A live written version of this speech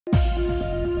Hey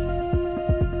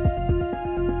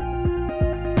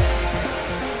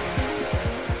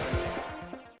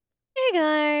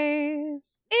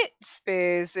guys, it's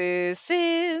Spaces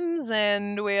Sims,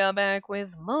 and we are back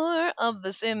with more of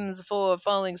the Sims for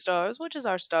Falling Stars, which is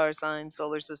our star sign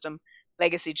solar system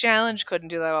legacy challenge. Couldn't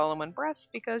do that all in one breath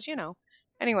because, you know.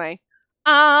 Anyway,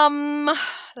 um,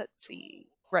 let's see.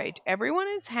 Right, everyone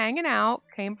is hanging out,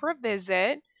 came for a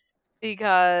visit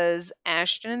because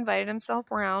Ashton invited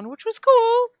himself around, which was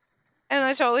cool. And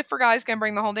I totally forgot he's gonna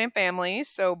bring the whole damn family.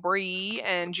 So Bree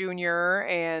and Junior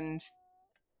and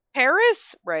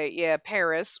Paris? Right, yeah,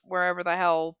 Paris, wherever the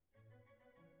hell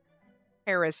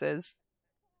Paris is.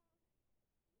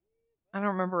 I don't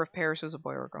remember if Paris was a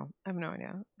boy or a girl. I have no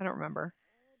idea. I don't remember.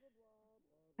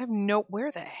 I have no.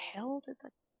 Where the hell did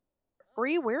that.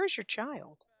 Bree, where is your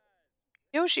child?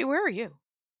 Yoshi, where are you?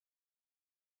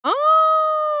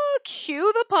 Oh,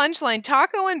 cue the punchline.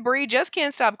 Taco and Bree just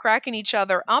can't stop cracking each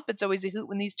other up. It's always a hoot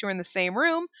when these two are in the same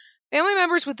room. Family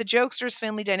members with the jokesters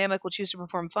family dynamic will choose to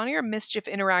perform funnier mischief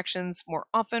interactions more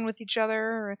often with each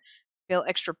other. Feel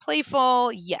extra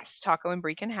playful. Yes, Taco and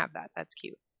Bree can have that. That's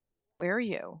cute. Where are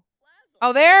you?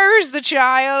 Oh, there's the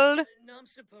child.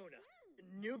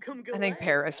 I think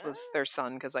Paris was their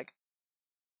son because, like,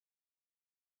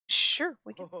 sure,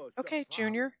 we can. Okay,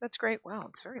 Junior, that's great. Wow,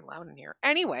 it's very loud in here.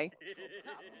 Anyway,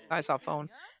 I saw phone.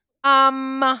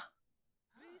 Oh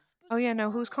yeah, no,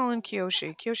 who's calling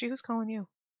Kyoshi? Kyoshi, who's calling you?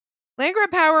 Land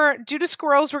grab power. Due to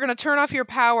squirrels, we're gonna turn off your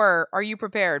power. Are you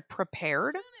prepared?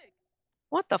 Prepared?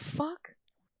 What the fuck?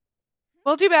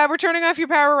 Well, too bad. We're turning off your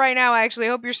power right now, actually.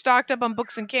 Hope you're stocked up on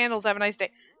books and candles. Have a nice day.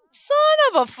 Son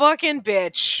of a fucking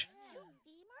bitch.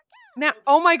 Now,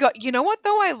 oh my god. You know what,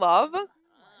 though, I love?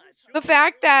 The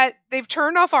fact that they've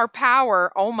turned off our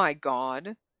power. Oh my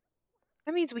god.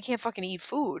 That means we can't fucking eat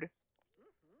food.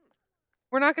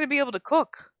 We're not going to be able to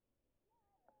cook.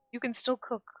 You can still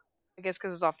cook. I guess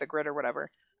because it's off the grid or whatever.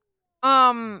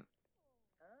 Aren't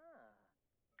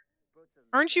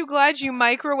you glad you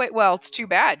microwave? Well, it's too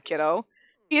bad, kiddo.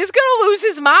 He is going to lose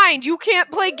his mind. You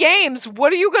can't play games.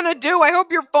 What are you going to do? I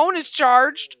hope your phone is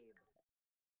charged.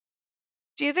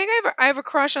 Do you think I have a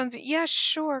crush on Z? Yeah,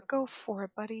 sure. Go for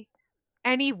it, buddy.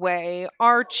 Anyway,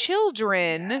 our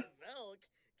children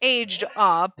aged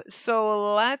up.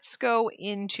 So let's go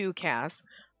into Cass.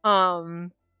 So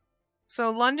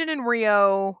London and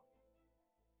Rio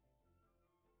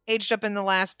aged up in the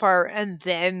last part, and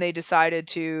then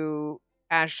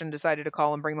Ashton decided to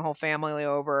call and bring the whole family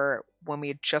over when we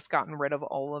had just gotten rid of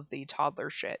all of the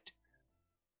toddler shit.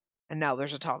 And now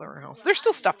there's a toddler in our house. There's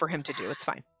still stuff for him to do. It's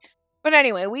fine. But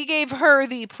anyway, we gave her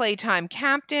the playtime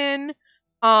captain,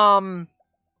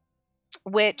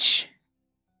 which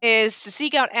is to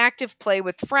seek out active play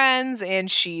with friends, and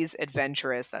she's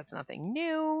adventurous. That's nothing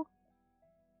new.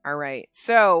 All right,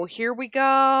 so here we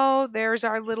go. There's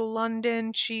our little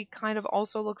London. She kind of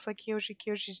also looks like Kyoshi.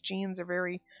 Kyoshi's genes are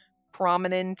very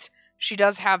prominent. She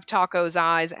does have Taco's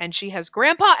eyes, and she has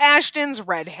Grandpa Ashton's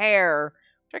red hair,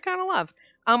 which I kind of love.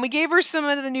 We gave her some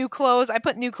of the new clothes. I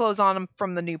put new clothes on them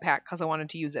from the new pack because I wanted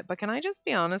to use it. But can I just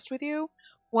be honest with you?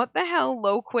 What the hell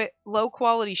low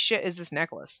quality shit is this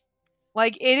necklace?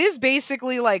 Like, it is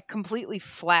basically, like, completely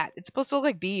flat. It's supposed to look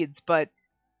like beads, but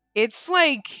it's,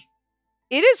 like,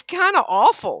 it is kind of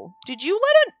awful. Did you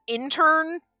let an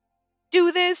intern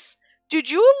do this?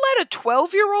 Did you let a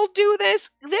 12-year-old do this?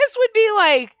 This would be,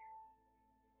 like,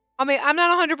 I mean, I'm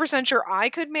not 100% sure I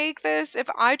could make this if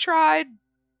I tried,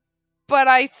 but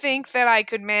I think that I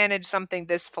could manage something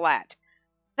this flat.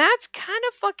 That's kind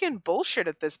of fucking bullshit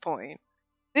at this point.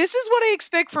 This is what I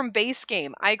expect from base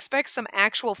game. I expect some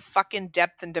actual fucking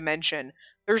depth and dimension.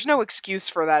 There's no excuse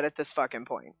for that at this fucking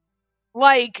point.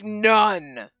 Like,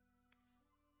 none.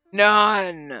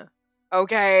 None.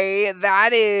 Okay?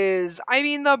 That is... I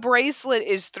mean, the bracelet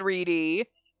is 3D,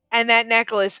 and that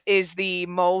necklace is the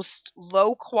most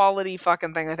low-quality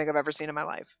fucking thing I think I've ever seen in my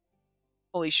life.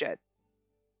 Holy shit.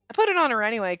 I put it on her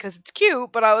anyway, because it's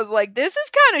cute, but I was like, this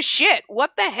is kind of shit.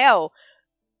 What the hell?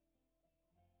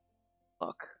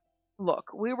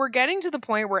 Look, we were getting to the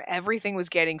point where everything was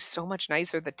getting so much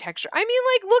nicer, the texture. I mean,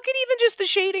 like, look at even just the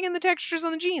shading and the textures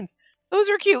on the jeans. Those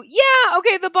are cute. Yeah,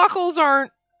 okay, the buckles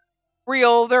aren't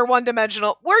real. They're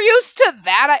one-dimensional. We're used to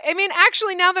that. I mean,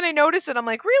 actually, now that I notice it, I'm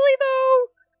like, really, though?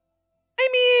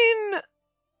 I mean,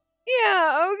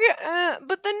 yeah, okay.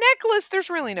 But the necklace,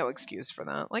 there's really no excuse for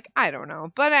that. Like, I don't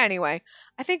know. But anyway,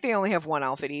 I think they only have one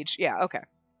outfit each. Yeah, okay.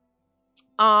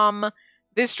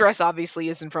 This dress obviously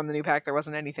isn't from the new pack. There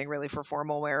wasn't anything really for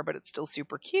formal wear, but it's still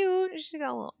super cute. She's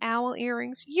got little owl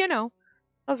earrings, you know,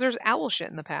 because there's owl shit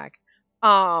in the pack.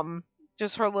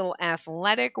 Just her little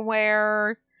athletic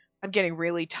wear. I'm getting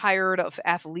really tired of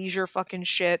athleisure fucking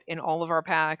shit in all of our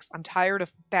packs. I'm tired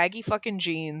of baggy fucking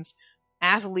jeans,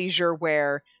 athleisure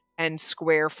wear, and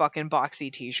square fucking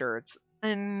boxy t-shirts.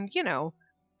 And, you know,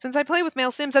 since I play with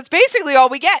male Sims, that's basically all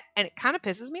we get, and it kind of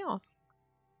pisses me off.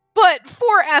 But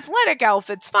for athletic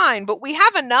outfits, fine, but we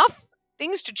have enough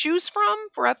things to choose from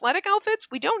for athletic outfits.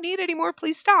 We don't need any more.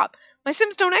 Please stop. My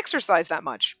Sims don't exercise that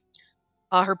much.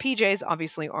 Her PJs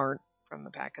obviously aren't from the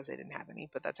pack because they didn't have any,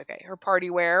 but that's okay. Her party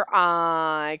wear,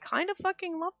 I kind of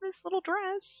fucking love this little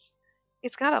dress.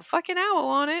 It's got a fucking owl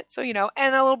on it, so you know,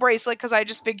 and a little bracelet because I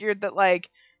just figured that like,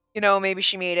 you know, maybe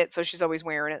she made it so she's always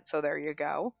wearing it. So there you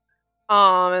go.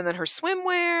 And then her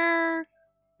swimwear.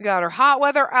 We got her hot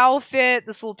weather outfit.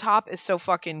 This little top is so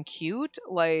fucking cute.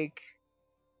 Like,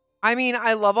 I mean,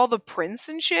 I love all the prints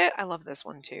and shit. I love this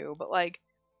one too, but like,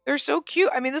 they're so cute.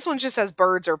 I mean, this one just says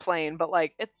birds are plain, but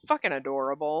like, it's fucking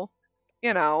adorable,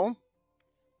 you know?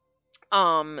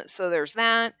 So there's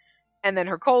that. And then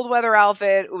her cold weather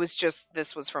outfit, it was just,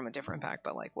 this was from a different pack,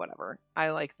 but like, whatever.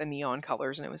 I like the neon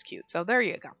colors and it was cute. So there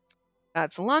you go.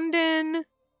 That's London.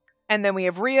 And then we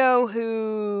have Rio,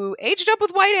 who aged up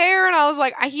with white hair. And I was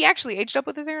like, he actually aged up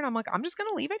with his hair. And I'm like, I'm just going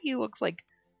to leave it. He looks like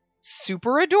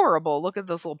super adorable. Look at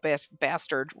this little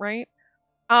bastard, right?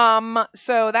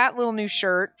 So that little new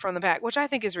shirt from the pack, which I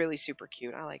think is really super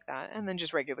cute. I like that. And then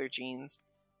just regular jeans.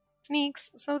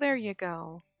 Sneaks. So there you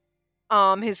go.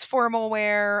 His formal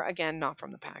wear, again, not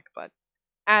from the pack, but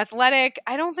athletic,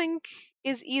 I don't think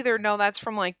is either. No, that's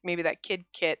from like maybe that kid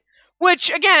kit, which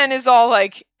again is all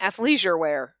like athleisure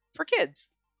wear for kids.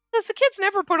 Because the kids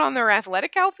never put on their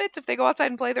athletic outfits if they go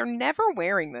outside and play. They're never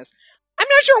wearing this. I'm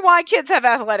not sure why kids have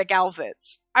athletic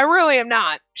outfits. I really am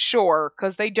not sure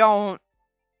because they don't.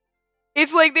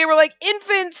 It's like they were like,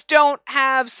 infants don't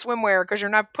have swimwear because you're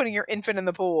not putting your infant in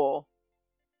the pool.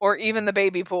 Or even the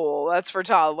baby pool. That's for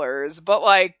toddlers. But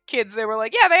like kids, they were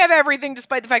like, yeah, they have everything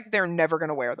despite the fact that they're never going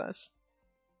to wear this.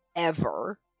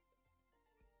 Ever.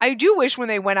 I do wish when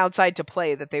they went outside to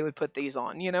play that they would put these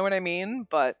on. You know what I mean?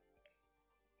 But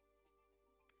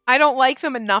I don't like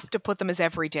them enough to put them as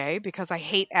everyday because I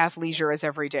hate athleisure as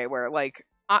everyday wear. Like,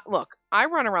 look, I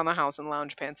run around the house in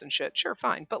lounge pants and shit. Sure,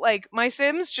 fine. But like my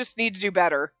Sims just need to do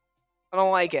better. I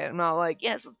don't like it. I'm not like,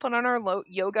 yes, let's put on our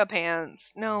yoga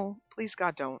pants. No, please,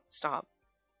 God, don't. Stop.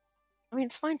 I mean,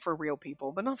 it's fine for real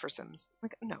people, but not for Sims.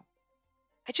 Like, no.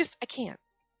 I can't.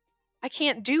 I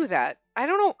can't do that. I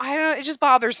don't know. It just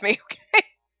bothers me, okay?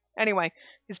 Anyway,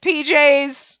 his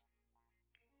PJs,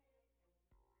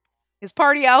 his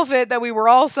party outfit that we will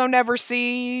also never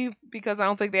see because I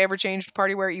don't think they ever changed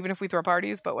party wear, even if we throw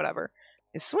parties, but whatever.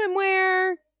 His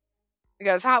swimwear. We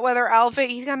got his hot weather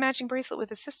outfit. He's got a matching bracelet with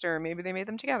his sister. Maybe they made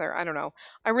them together. I don't know.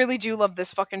 I really do love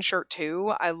this fucking shirt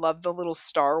too. I love the little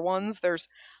star ones. There's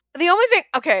the only thing.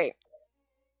 Okay,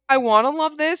 I want to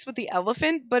love this with the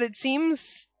elephant, but it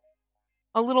seems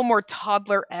a little more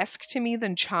toddler-esque to me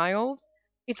than child.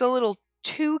 It's a little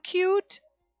too cute.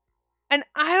 And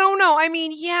I don't know. I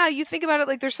mean, yeah, you think about it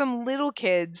like there's some little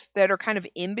kids that are kind of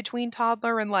in between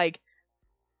toddler and like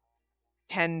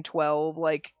 10, 12,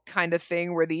 like kind of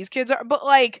thing where these kids are. But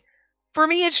like for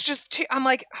me, it's just too, I'm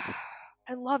like,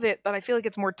 I love it, but I feel like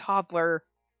it's more toddler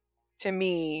to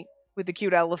me with the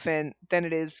cute elephant than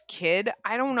it is kid.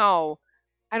 I don't know.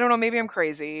 Maybe I'm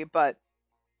crazy, but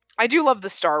I do love the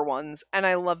star ones and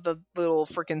I love the little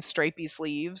freaking stripy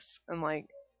sleeves and like,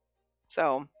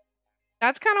 so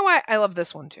that's kind of why I love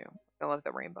this one too. I love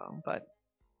the rainbow, but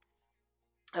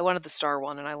I wanted the star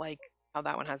one and I like how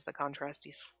that one has the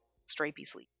contrasty stripy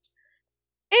sleeves.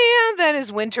 And that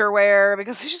is winter wear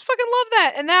because I just fucking love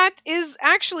that. And that is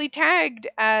actually tagged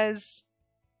as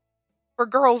for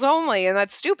girls only. And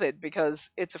that's stupid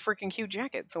because it's a freaking cute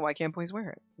jacket. So why can't boys wear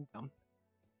it? It's dumb.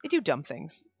 They do dumb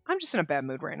things. I'm just in a bad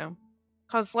mood right now.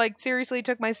 Because, like, seriously, it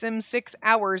took my Sim 6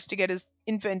 hours to get his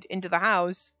infant into the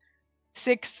house.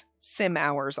 6 Sim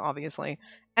hours, obviously.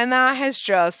 And that has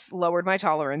just lowered my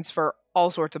tolerance for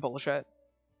all sorts of bullshit.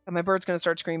 And my bird's going to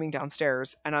start screaming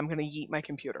downstairs, and I'm going to yeet my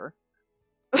computer.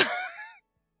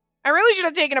 I really should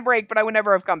have taken a break, but I would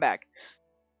never have come back.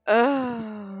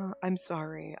 I'm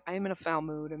sorry. I am in a foul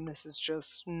mood, and this is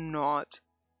just not,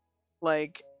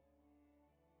 like,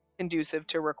 conducive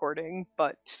to recording,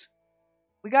 but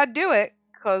we gotta do it,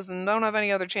 because I don't have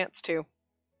any other chance to.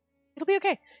 It'll be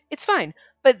okay. It's fine.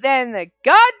 But then the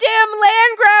goddamn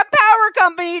land grab power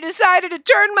company decided to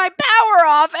turn my power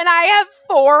off, and I have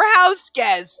 4 house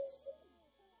guests.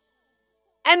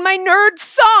 And my nerd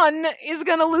son is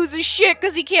gonna lose his shit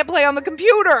because he can't play on the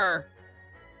computer.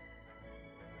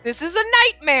 This is a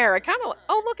nightmare. I kind of...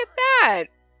 Oh, look at that.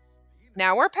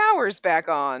 Now our power's back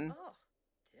on.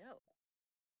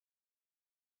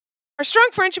 Our strong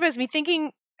friendship has me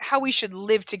thinking how we should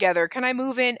live together. Can I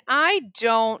move in? I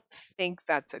don't think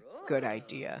that's a good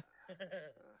idea.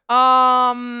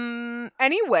 Anyway,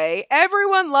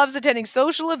 everyone loves attending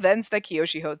social events that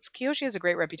Kiyoshi hosts. Kiyoshi has a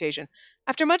great reputation.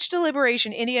 After much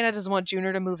deliberation, Indiana doesn't want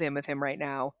Junior to move in with him right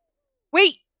now.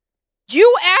 Wait,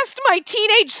 you asked my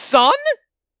teenage son?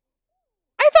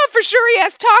 I thought for sure he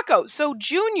asked Taco. So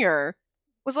Junior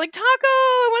was like, Taco,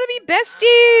 I want to be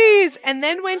besties. And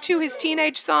then went to his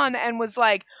teenage son and was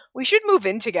like, we should move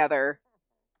in together.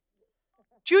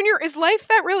 Junior, is life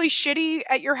that really shitty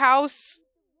at your house?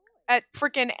 At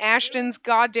frickin' Ashton's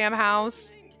goddamn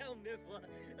house?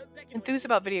 Enthused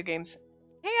about video games.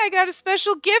 Hey, I got a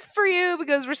special gift for you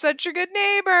because we're such a good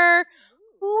neighbor.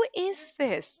 Who is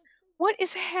this? What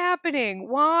is happening?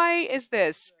 Why is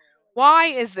this? Why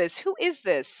is this? Who is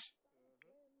this?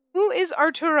 Who is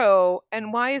Arturo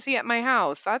and why is he at my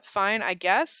house? That's fine, I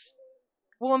guess.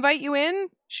 We'll invite you in,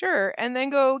 sure, and then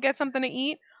go get something to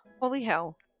eat. Holy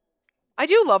hell. I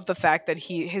do love the fact that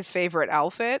his favorite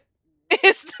outfit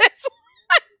is this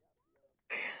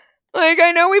one. Like,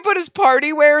 I know we put his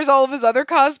party wears, all of his other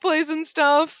cosplays and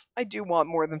stuff. I do want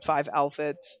more than 5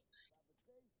 outfits.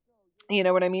 You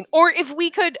know what I mean? Or if we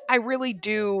could, I really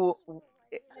do,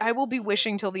 I will be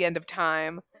wishing till the end of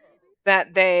time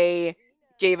that they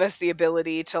gave us the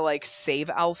ability to, like, save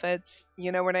outfits.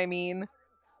 You know what I mean?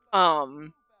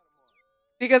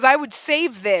 Because I would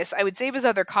save this. I would save his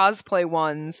other cosplay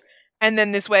ones. And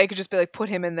then this way I could just be like, put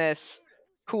him in this.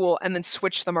 Cool. And then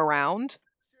switch them around.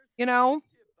 You know?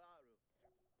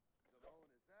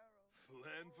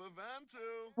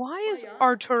 Why is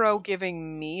Arturo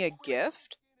giving me a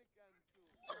gift?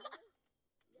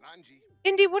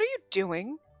 Indy, what are you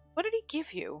doing? What did he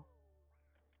give you?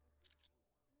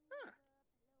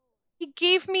 He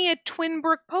gave me a Twin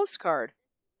Brook postcard.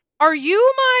 Are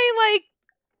you my, like,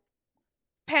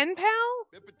 pen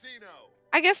pal?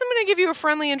 I guess I'm going to give you a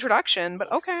friendly introduction,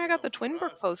 but okay, I got the Twin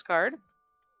Brook postcard.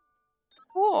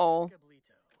 Cool.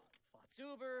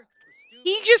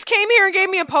 He just came here and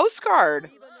gave me a postcard.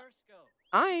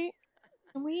 Hi.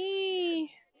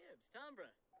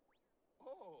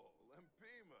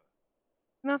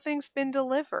 Nothing's been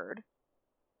delivered.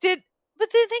 But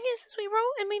the thing is we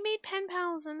wrote and we made pen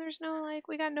pals and there's no, like,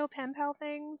 we got no pen pal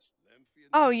things.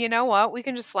 Oh, you know what? We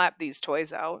can just slap these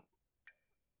toys out.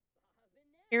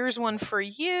 Here's one for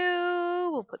you.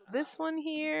 We'll put this one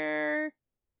here.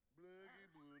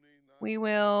 We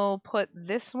will put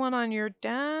this one on your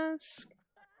desk.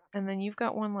 And then you've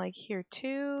got one, like, here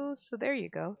too. So there you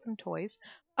go. Some toys.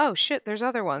 Oh, shit. There's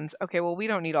other ones. Okay, well, we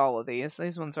don't need all of these.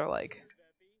 These ones are, like...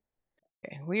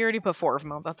 Okay, we already put 4 of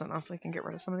them out. That's enough. We can get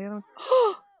rid of some of the other ones.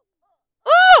 Oh!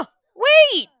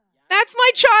 Wait! That's my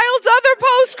child's other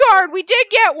postcard! We did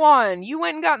get one! You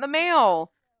went and got in the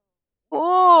mail.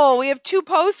 Cool. We have 2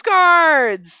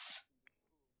 postcards.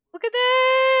 Look at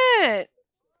that.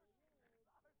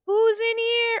 Who's in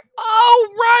here? Oh,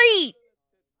 right.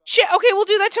 Shit. Okay, we'll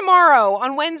do that tomorrow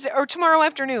on Wednesday or tomorrow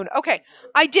afternoon. Okay.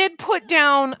 I did put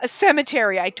down a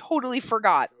cemetery. I totally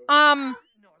forgot.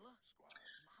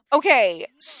 Okay.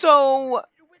 So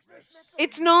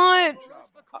it's not,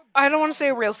 I don't want to say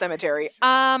a real cemetery.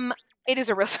 It is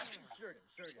a real cemetery.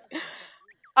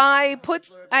 I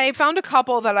found a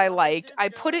couple that I liked. I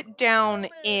put it down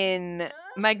in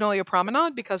Magnolia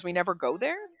Promenade because we never go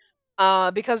there.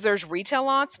 Because there's retail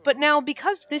lots. But now,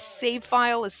 because this save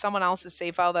file is someone else's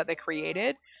save file that they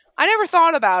created, I never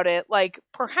thought about it. Like,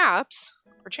 perhaps,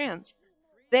 perchance,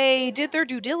 they did their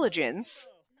due diligence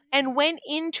and went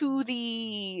into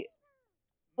the,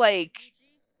 like,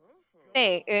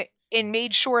 thing and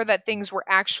made sure that things were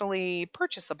actually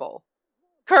purchasable.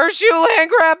 Curse you, land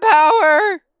grab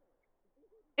power!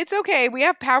 It's okay. We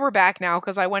have power back now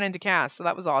because I went into cast, so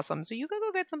that was awesome. So you go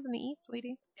get something to eat,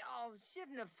 sweetie. Oh,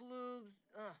 shouldn't have flew.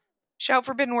 Shout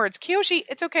forbidden words. Kiyoshi,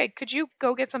 it's okay. Could you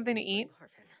go get something to eat?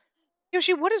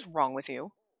 Kiyoshi, what is wrong with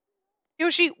you?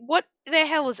 Kiyoshi, what the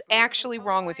hell is actually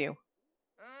wrong with you?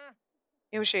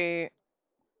 Kiyoshi.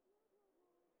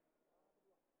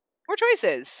 More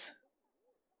choices.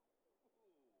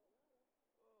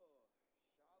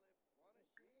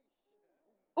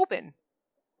 Open.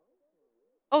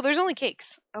 Oh, there's only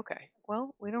cakes. Okay.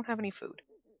 Well, we don't have any food.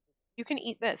 You can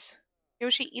eat this.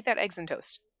 Yoshi, eat that eggs and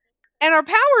toast. And our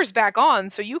power's back on,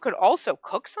 so you could also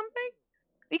cook something?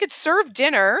 We could serve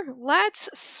dinner. Let's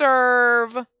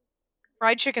serve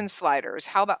fried chicken sliders.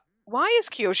 How about... Why is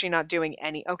Kiyoshi not doing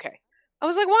any... Okay. I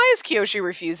was like, why is Kiyoshi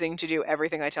refusing to do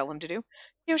everything I tell him to do?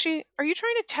 Kiyoshi, are you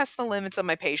trying to test the limits of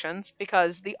my patience?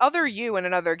 Because the other you in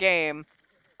another game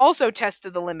also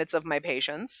tested the limits of my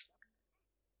patience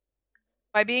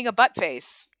by being a butt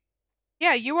face.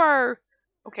 Yeah, you are...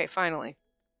 Okay, finally.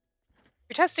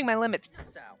 You're testing my limits.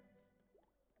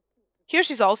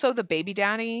 Kiyoshi's also the baby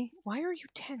daddy. Why are you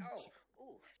tense?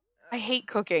 I hate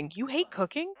cooking. You hate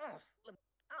cooking?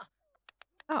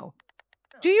 Oh.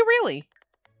 Do you really?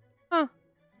 Huh.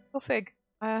 Go fig.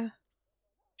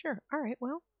 Sure. Alright,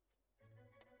 well.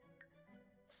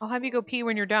 I'll have you go pee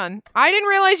when you're done. I didn't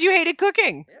realize you hated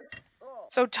cooking.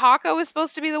 So Taco is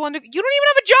supposed to be the one to... You don't even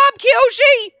have a job,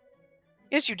 Kiyoshi!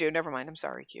 Yes, you do. Never mind. I'm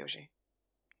sorry, Kiyoshi.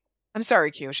 I'm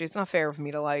sorry, Kiyoshi. It's not fair of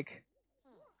me to, like,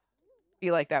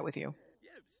 be like that with you.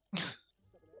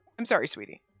 I'm sorry,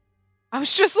 sweetie. I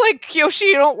was just like, Kiyoshi,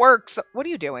 you don't work. So what are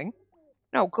you doing?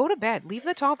 No, go to bed. Leave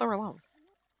the toddler alone.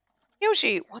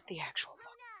 Kiyoshi, what the actual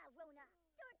fuck?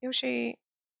 Kiyoshi.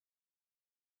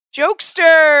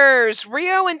 Jokesters!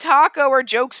 Rio and Taco are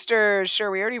jokesters.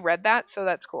 Sure, we already read that, so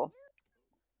that's cool.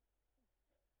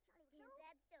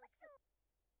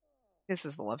 This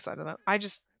is the left side of that. I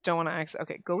just don't want to access.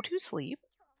 Okay, go to sleep.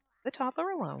 The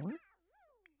toddler alone.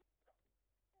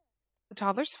 The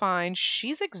toddler's fine.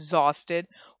 She's exhausted.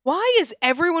 Why is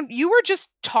everyone... You were just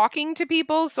talking to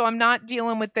people, so I'm not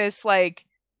dealing with this, like...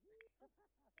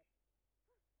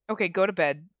 Okay, go to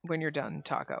bed when you're done,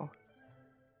 Taco.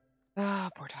 Ah,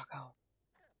 poor Taco.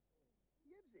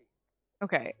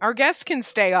 Okay, our guests can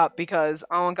stay up because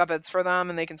I won't got beds for them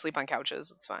and they can sleep on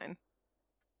couches. It's fine.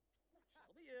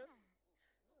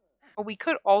 Oh, we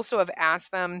could also have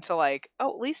asked them to, like... Oh,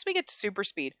 at least we get to super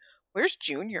speed. Where's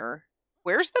Junior?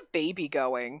 Where's the baby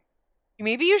going?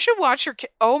 Maybe you should watch your kid.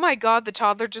 Oh my god, the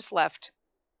toddler just left.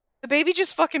 The baby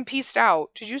just fucking peaced out.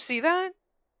 Did you see that?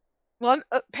 Well,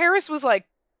 Paris was like,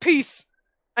 peace,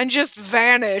 and just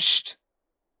vanished.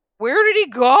 Where did he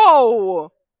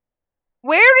go?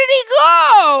 Where did he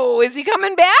go? Is he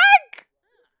coming back?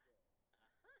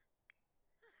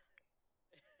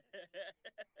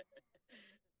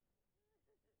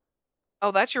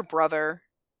 Oh, that's your brother.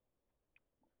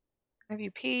 Have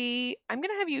you pee? I'm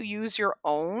gonna have you use your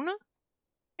own.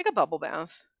 Take a bubble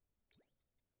bath.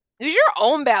 Use your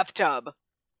own bathtub.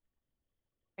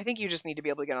 I think you just need to be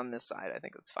able to get on this side. I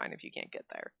think it's fine if you can't get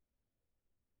there.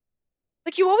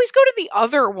 Like, you always go to the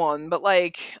other one, but,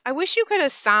 like, I wish you could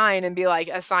assign and be, like,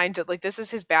 assigned to, like, this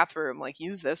is his bathroom. Like,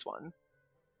 use this one.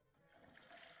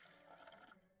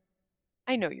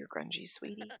 I know you're grungy,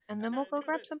 sweetie. And then we'll go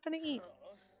grab something to eat.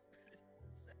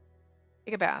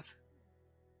 Take a bath.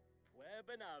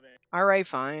 Alright,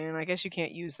 fine. I guess you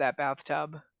can't use that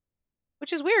bathtub.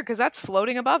 Which is weird, because that's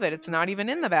floating above it. It's not even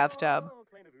in the bathtub.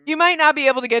 You might not be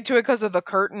able to get to it because of the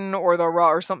curtain or the raw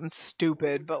or something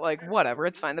stupid, but, like, whatever.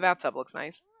 It's fine. The bathtub looks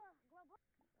nice.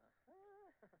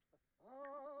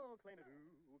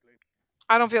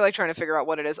 I don't feel like trying to figure out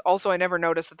what it is. Also, I never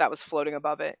noticed that that was floating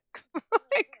above it.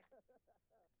 Like,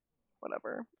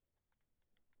 whatever.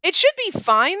 It should be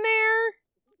fine there.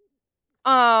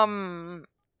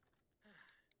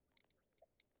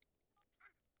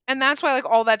 And that's why, like,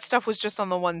 all that stuff was just on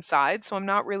the one side, so I'm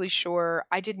not really sure.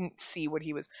 I didn't see what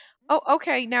he was... Oh,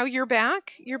 okay, now you're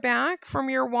back? You're back from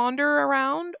your wander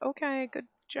around? Okay, good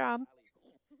job.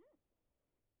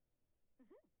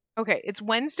 Okay, it's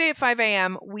Wednesday at 5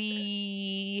 a.m.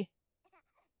 We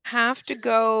have to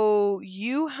go...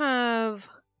 You have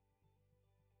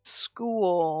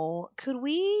school. Could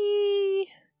we...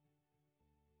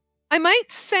 I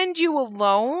might send you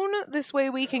alone. This way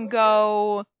we can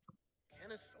go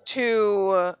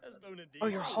to... Oh,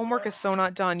 your homework is so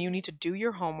not done. You need to do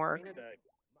your homework.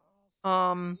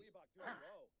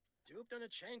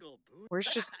 Where's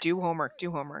just do homework?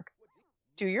 Do homework.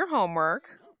 Do your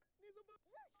homework.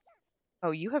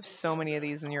 Oh, you have so many of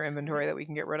these in your inventory that we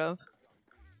can get rid of.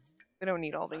 We don't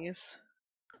need all these.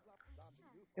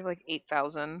 We have like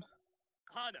 8,000.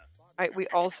 We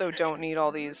also don't need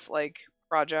all these, like,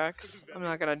 projects. I'm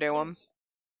not gonna do them.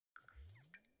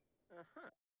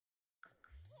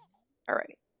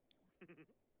 Alright.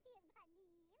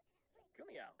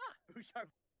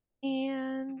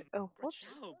 And, oh,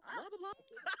 whoops.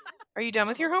 Are you done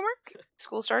with your homework?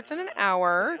 School starts in an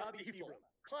hour.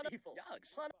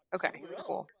 Okay,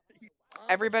 cool.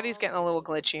 Everybody's getting a little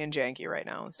glitchy and janky right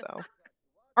now, so.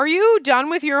 Are you done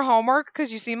with your homework?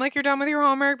 Because you seem like you're done with your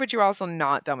homework, but you're also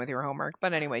not done with your homework.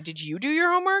 But anyway, did you do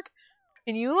your homework?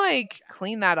 Can you, like,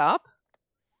 clean that up?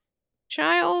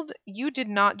 Child, you did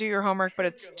not do your homework, but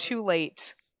it's too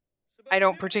late. I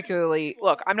don't particularly...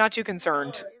 Look, I'm not too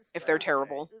concerned if they're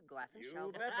terrible.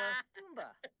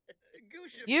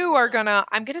 You are gonna...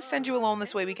 I'm gonna send you alone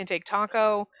this way we can take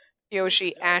Taco,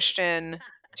 Yoshi, Ashton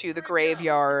to the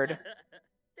graveyard.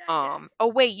 Oh,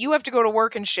 wait, you have to go to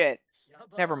work and shit.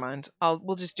 Never mind.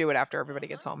 We'll just do it after everybody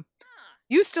gets home.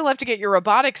 You still have to get your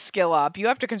robotics skill up. You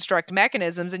have to construct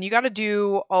mechanisms, and you got to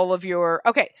do all of your...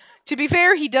 Okay, to be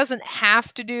fair, he doesn't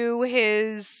have to do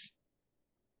his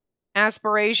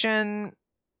aspiration.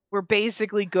 We're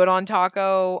basically good on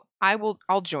Taco.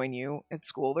 I'll join you at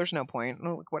school. There's no point.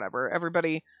 Whatever.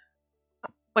 Everybody...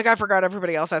 Like, I forgot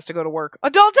everybody else has to go to work.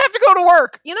 Adults have to go to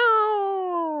work! You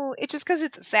know, it's just because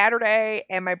it's Saturday,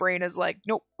 and my brain is like,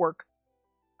 nope, work.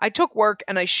 I took work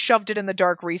and I shoved it in the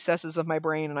dark recesses of my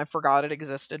brain and I forgot it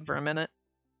existed for a minute.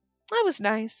 That was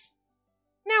nice.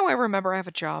 Now I remember I have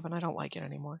a job and I don't like it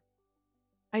anymore.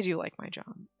 I do like my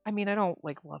job. I mean, I don't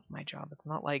like love my job. It's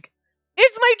not like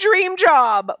it's my dream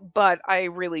job, but I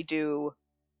really do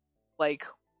like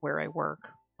where I work,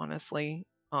 honestly.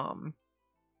 I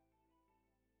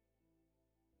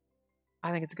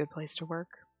think it's a good place to work.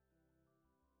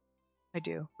 I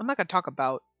do. I'm not going to talk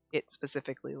about it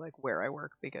specifically, like where I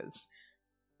work, because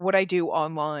what I do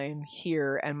online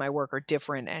here and my work are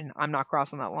different, and I'm not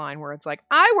crossing that line where it's like,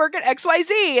 I work at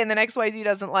XYZ, and then XYZ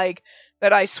doesn't like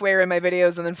that I swear in my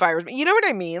videos and then fires me. You know what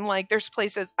I mean? Like, there's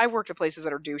places, I've worked at places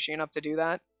that are douchey enough to do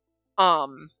that.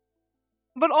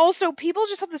 But also, people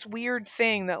just have this weird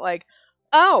thing that like,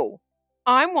 oh,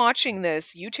 I'm watching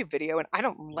this YouTube video and I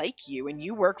don't like you, and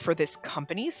you work for this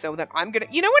company, so that I'm gonna,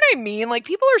 you know what I mean? Like,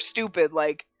 people are stupid.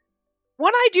 Like,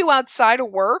 what I do outside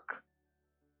of work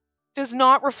should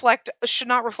not reflect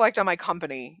on my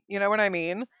company. You know what I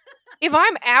mean? If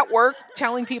I'm at work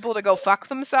telling people to go fuck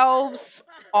themselves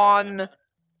on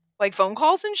like phone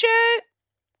calls and shit,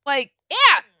 like,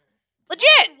 yeah,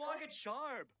 legit.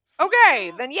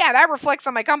 Okay, then yeah, that reflects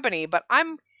on my company, but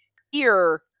I'm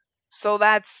here, so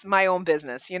that's my own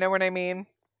business. You know what I mean?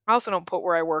 I also don't put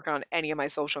where I work on any of my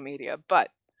social media, but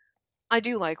I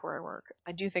do like where I work.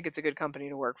 I do think it's a good company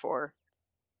to work for.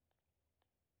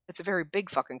 It's a very big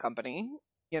fucking company,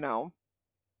 you know.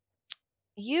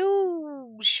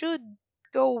 You should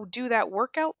go do that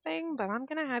workout thing, but I'm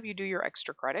going to have you do your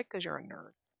extra credit because you're a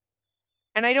nerd.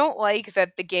 And I don't like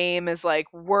that the game is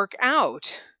like, work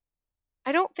out.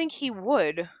 I don't think he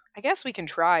would. I guess we can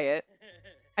try it.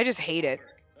 I just hate it.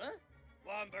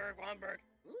 Womberg.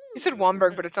 He said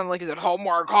Womberg, but it sounded like he said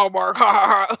homework.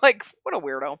 Like, what a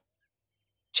weirdo.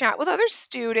 Chat with other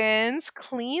students.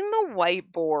 Clean the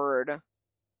whiteboard.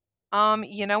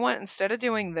 You know what? Instead of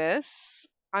doing this,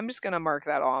 I'm just going to mark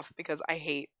that off because I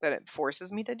hate that it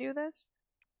forces me to do this.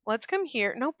 Let's come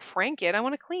here. No, prank it. I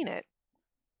want to clean it.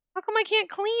 How come I can't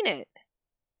clean it?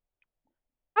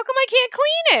 How come I can't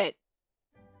clean it?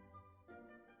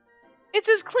 It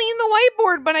says clean the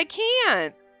whiteboard, but I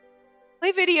can't.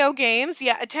 Play video games.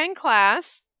 Yeah, attend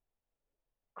class.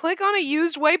 Click on a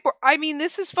used whiteboard. I mean,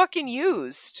 this is fucking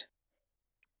used.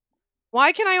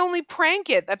 Why can I only prank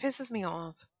it? That pisses me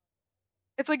off.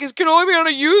 It's like, it can only be on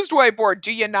a used whiteboard.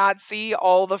 Do you not see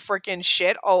all the freaking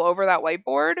shit all over that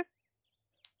whiteboard?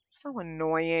 So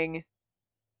annoying.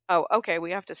 Oh, okay,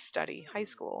 we have to study. High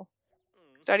school.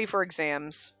 Study for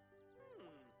exams.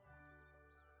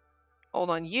 Hold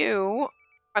on, you.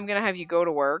 I'm going to have you go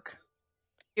to work.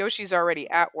 Yoshi's already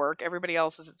at work. Everybody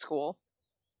else is at school.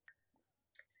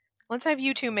 Let's have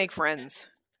you two make friends.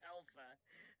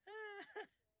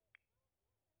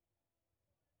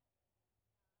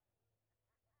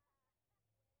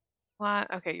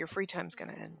 What? Okay, your free time's going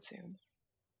to end soon.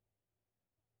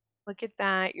 Look at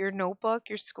that. Your notebook,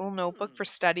 your school notebook for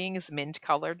studying is mint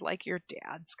colored like your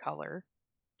dad's color.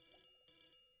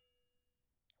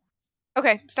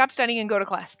 Okay, stop studying and go to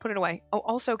class. Put it away. Oh,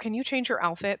 also, can you change your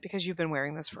outfit? Because you've been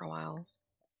wearing this for a while.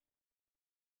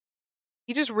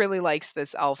 He just really likes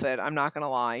this outfit. I'm not going to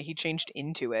lie. He changed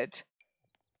into it.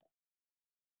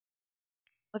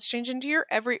 Let's change into your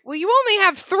Well, you only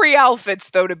have 3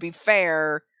 outfits, though, to be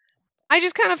fair. I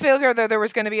just kind of figured that there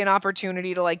was going to be an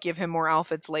opportunity to, like, give him more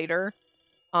outfits later.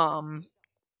 And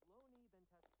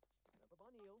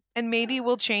maybe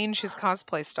we'll change his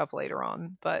cosplay stuff later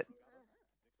on, but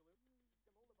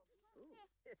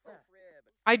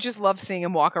I just love seeing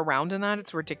him walk around in that.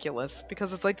 It's ridiculous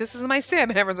because it's like, this is my sim,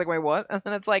 and everyone's like, wait, what? And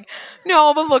then it's like,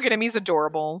 no, but look at him. He's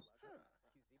adorable.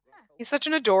 He's such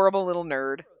an adorable little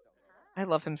nerd. I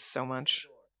love him so much.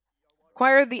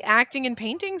 Acquired the acting and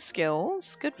painting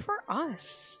skills. Good for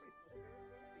us.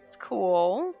 It's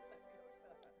cool.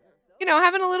 You know,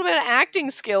 having a little bit of acting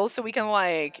skills so we can,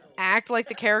 like, act like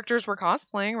the characters we're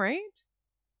cosplaying, right?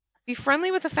 Be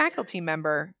friendly with a faculty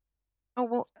member. Oh,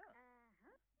 well,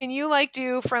 can you, like,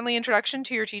 do friendly introduction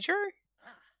to your teacher?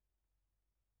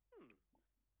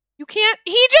 You can't.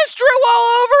 He just drew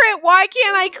all over it. Why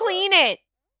can't I clean it?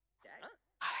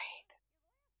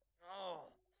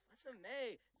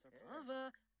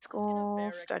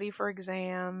 School, study for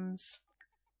exams.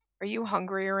 Are you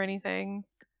hungry or anything?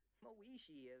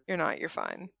 You're not. You're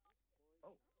fine.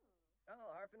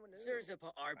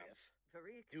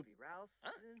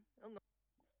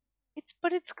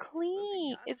 But it's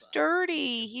clean. It's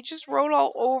dirty. He just wrote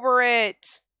all over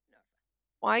it.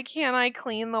 Why can't I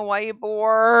clean the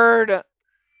whiteboard?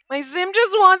 My sim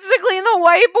just wants to clean the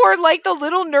whiteboard like the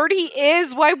little nerd he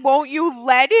is. Why won't you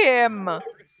let him?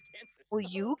 Will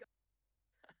you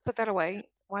put that away?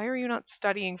 Why are you not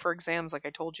studying for exams like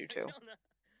I told you to?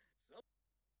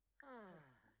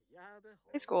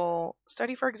 High school,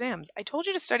 study for exams. I told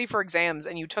you to study for exams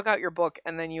and you took out your book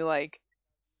and then you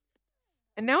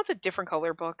and now it's a different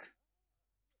color book.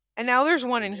 And now there's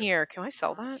one in here. Can I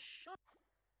sell that?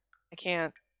 I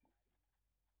can't.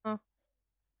 Huh.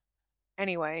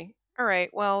 Anyway. Alright,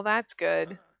 well, that's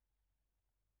good.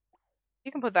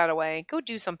 You can put that away. Go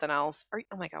do something else.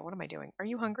 Oh my god, what am I doing? Are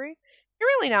you hungry? You're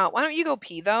really not. Why don't you go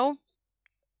pee, though?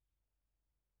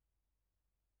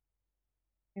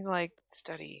 He's like,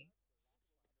 study.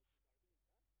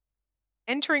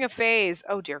 Entering a phase.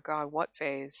 Oh, dear God, what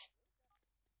phase?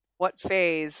 What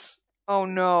phase? Oh,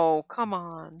 no. Come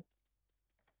on.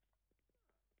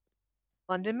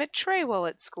 London met Trey while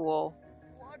at school.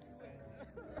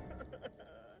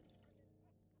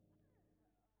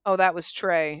 Oh, that was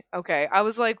Trey. Okay. I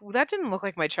was like, that didn't look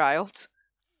like my child.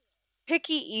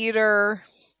 Picky eater.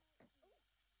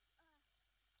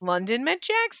 London met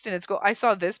Jackson at school. I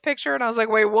saw this picture and I was like,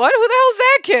 wait, what? Who the hell's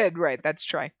that kid? Right, that's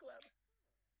Trey.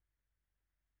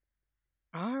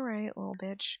 All right, little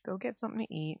bitch. Go get something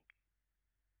to eat.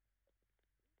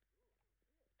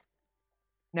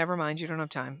 Never mind, you don't have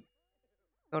time.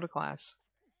 Go to class.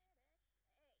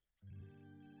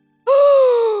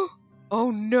 Oh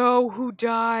no, who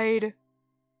died?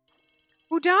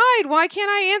 Who died? Why can't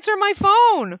I answer my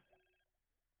phone?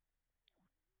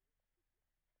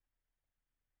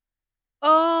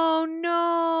 Oh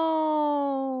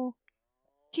no.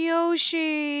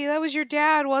 Kiyoshi, that was your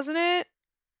dad, wasn't it?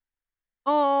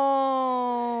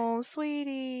 Oh,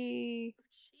 sweetie.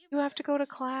 You have to go to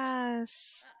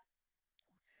class.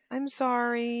 I'm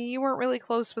sorry. You weren't really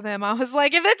close with him. I was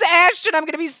like, if it's Ashton, I'm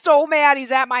going to be so mad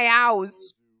he's at my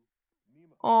house.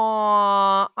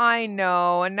 Aw, I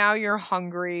know. And now you're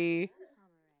hungry.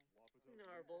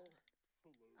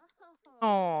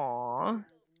 Aw.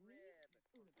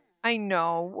 I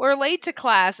know. We're late to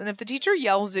class, and if the teacher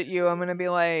yells at you, I'm going to be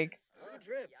like,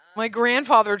 my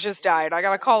grandfather just died. I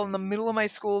got to call in the middle of my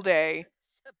school day.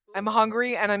 I'm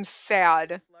hungry and I'm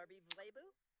sad.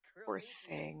 Poor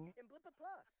thing.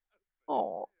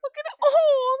 Oh, look at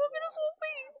his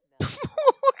little face.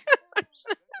 Look at his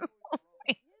little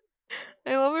face.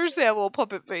 I love their sad little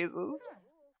puppet faces.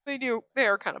 They do. They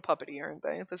are kind of puppety, aren't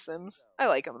they? The Sims. I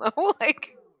like them though.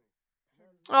 Like,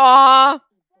 aw,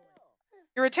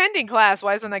 you're attending class.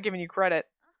 Why isn't that giving you credit?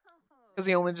 Because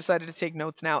he only decided to take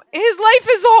notes now. His life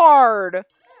is hard.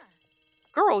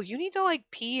 Girl, you need to like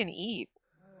pee and eat.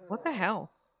 What the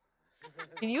hell?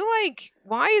 Can you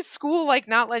why is school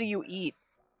not letting you eat?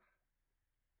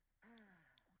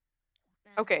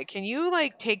 Okay, can you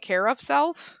take care of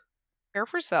self? Care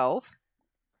for self.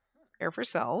 Care for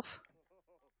self.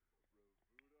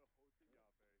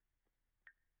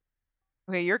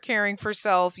 Okay, you're caring for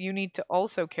self. You need to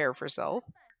also care for self.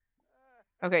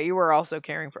 Okay, you were also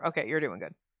caring for... Okay, you're doing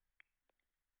good.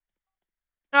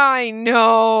 I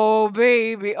know,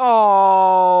 baby.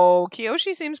 Oh,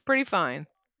 Kiyoshi seems pretty fine.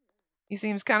 He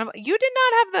seems kind of... You did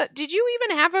not have the... Did you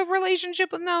even have a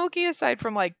relationship with Naoki aside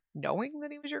from, knowing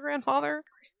that he was your grandfather?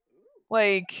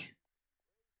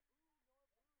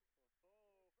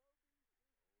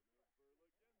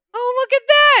 Oh, look at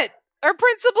that! Our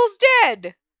principal's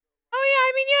dead! Oh, yeah,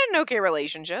 I mean, you had an okay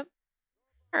relationship.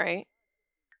 Alright.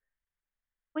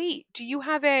 Wait, do you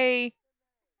have a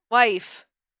life,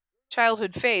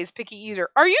 childhood phase, picky eater?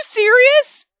 Are you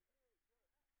serious?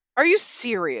 Are you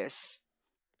serious?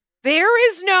 There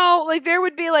is no, there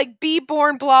would be be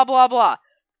born, blah, blah, blah.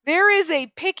 There is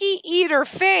a picky eater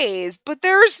phase, but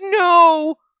there's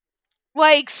no,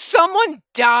 someone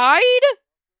died?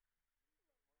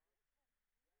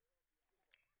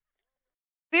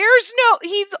 There's no,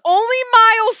 he's only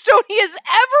milestone he has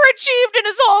ever achieved in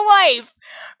his whole life.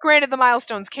 Granted, the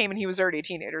milestones came and he was already a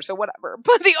teenager, so whatever.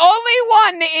 But the only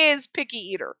one is picky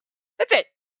eater. That's it.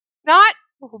 Not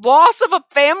loss of a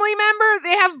family member.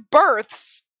 They have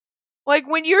births.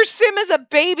 When your sim is a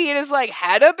baby, it is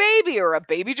had a baby or a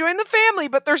baby joined the family,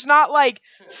 but there's not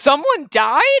someone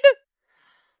died?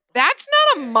 That's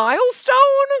not a milestone?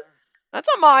 That's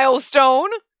a milestone.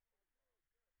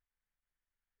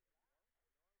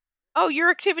 Oh, your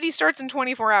activity starts in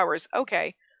 24 hours.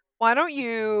 Okay. Why don't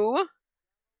you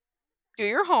do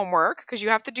your homework, because you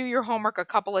have to do your homework a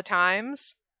couple of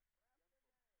times.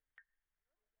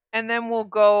 And then we'll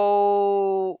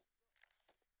go...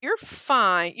 You're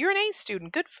fine. You're an A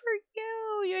student. Good for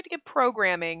you. You had to get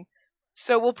programming.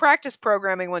 So we'll practice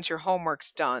programming once your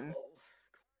homework's done.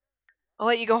 I'll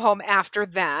let you go home after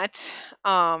that.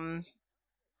 I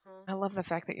love the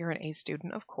fact that you're an A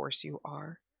student. Of course you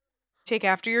are. Take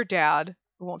after your dad.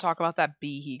 We won't talk about that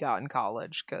B he got in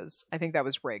college, because I think that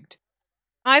was rigged.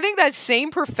 I think that same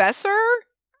professor...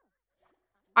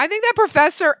 I think that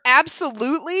professor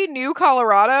absolutely knew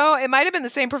Colorado. It might have been the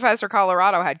same professor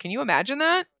Colorado had. Can you imagine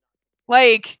that?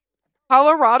 Like,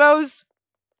 Colorado's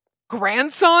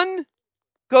grandson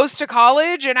goes to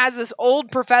college and has this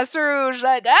old professor who's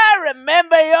like, I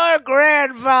remember your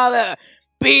grandfather,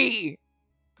 B.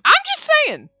 I'm just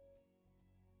saying.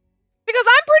 Because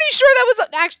I'm pretty sure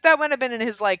that would have been in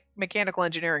his, like, mechanical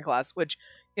engineering class, which,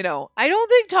 you know, I don't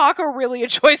think Taco really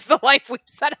enjoys the life we've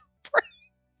set up for him.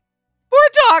 Poor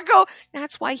Taco.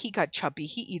 That's why he got chubby.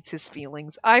 He eats his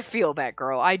feelings. I feel that,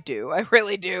 girl. I do. I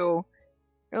really do.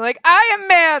 You're like, I am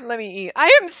mad, let me eat.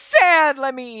 I am sad,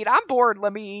 let me eat. I'm bored,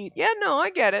 let me eat. Yeah, no, I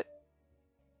get it.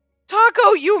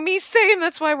 Taco, you and me, same.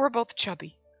 That's why we're both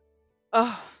chubby.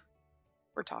 Oh,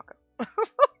 we're Taco.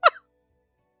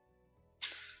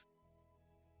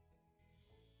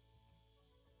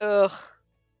 Ugh.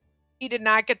 He did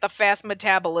not get the fast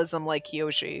metabolism like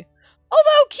Kiyoshi.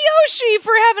 Although Kiyoshi,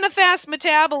 for having a fast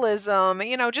metabolism,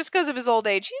 you know, just because of his old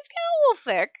age, he's getting a little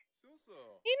thick.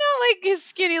 He's not like his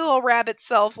skinny little rabbit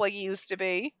self like he used to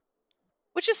be.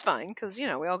 Which is fine, because, you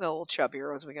know, we all get a little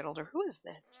chubbier as we get older. Who is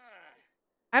this?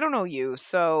 I don't know you,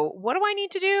 so what do I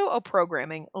need to do? Oh,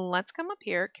 programming. Let's come up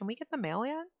here. Can we get the mail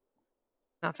yet?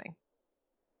 Nothing.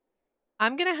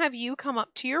 I'm going to have you come up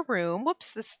to your room.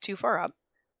 Whoops, this is too far up.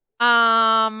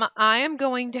 I am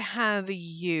going to have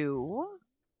you...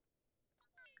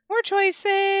 More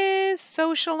choices.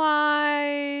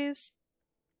 Socialize.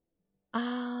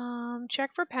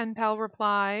 Check for pen pal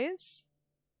replies.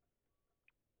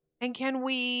 And can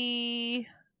we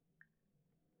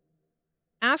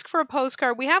ask for a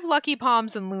postcard? We have Lucky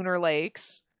Palms and Lunar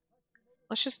Lakes.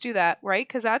 Let's just do that, right?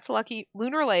 Because that's Lucky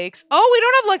Lunar Lakes. Oh, we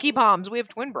don't have Lucky Palms. We have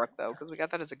Twinbrook, though, because we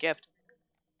got that as a gift.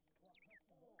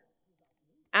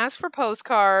 Ask for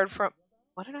postcard from...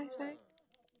 What did I say?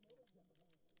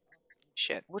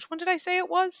 Shit. Which one did I say it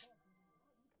was?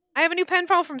 I have a new pen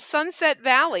pal from Sunset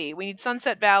Valley. We need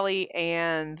Sunset Valley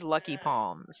and Lucky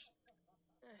Palms.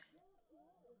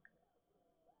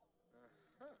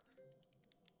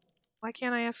 Why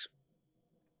can't I ask...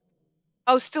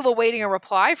 Oh, still awaiting a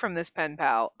reply from this pen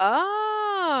pal.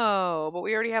 Oh, but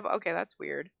we already have... Okay, that's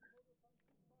weird.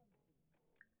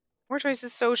 More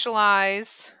choices.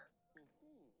 Socialize.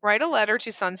 Write a letter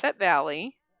to Sunset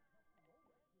Valley.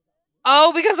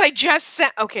 Oh, because I just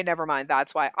sent... Okay, never mind.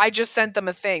 That's why. I just sent them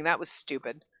a thing. That was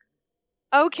stupid.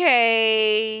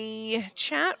 Okay.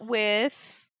 Chat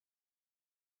with...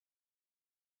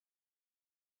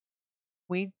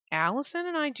 Allison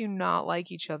and I do not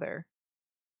like each other.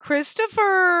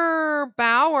 Christopher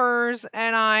Bowers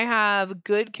and I have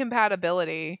good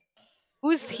compatibility.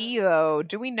 Who's he, though?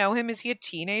 Do we know him? Is he a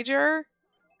teenager?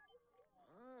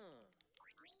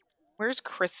 Where's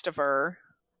Christopher?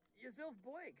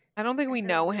 I don't think we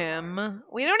know him.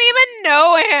 We don't even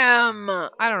know him!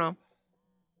 I don't know.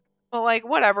 Well, like,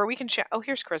 whatever. We can chat. Oh,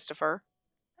 here's Christopher.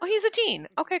 Oh, he's a teen.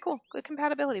 Okay, cool. Good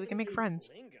compatibility. We can make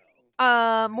friends.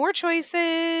 More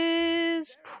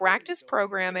choices. Practice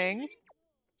programming.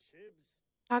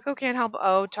 Taco can't help.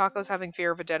 Oh, Taco's having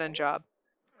fear of a dead-end job.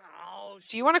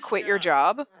 Do you want to quit your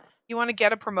job? You want to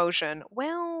get a promotion?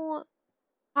 Well,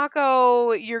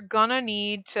 Taco, you're gonna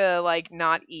need to, like,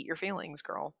 not eat your feelings,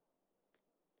 girl.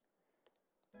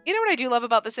 You know what I do love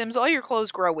about The Sims? All your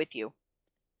clothes grow with you.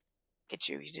 Look at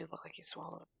you. You do look like you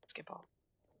swallowed a basketball.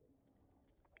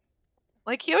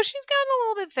 Like, Yoshi's gotten a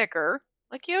little bit thicker.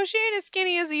 Like, Yoshi ain't as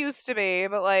skinny as he used to be,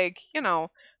 but, like, you know, I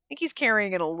think he's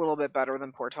carrying it a little bit better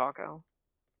than poor Taco.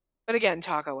 But again,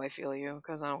 Taco, I feel you,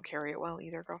 because I don't carry it well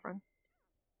either, girlfriend.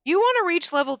 You want to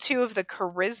reach level 2 of the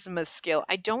charisma skill.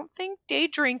 I don't think day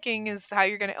drinking is how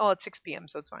you're going to... Oh, it's 6 p.m.,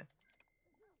 so it's fine.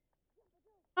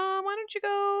 Why don't you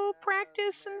go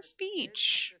practice some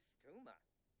speech?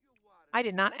 I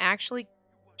did not actually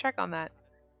check on that.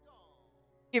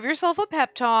 Give yourself a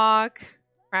pep talk.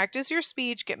 Practice your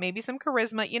speech. Get maybe some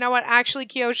charisma. You know what? Actually,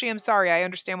 Kiyoshi, I'm sorry. I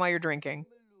understand why you're drinking.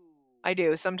 I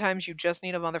do. Sometimes you just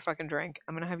need a motherfucking drink.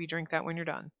 I'm going to have you drink that when you're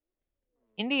done.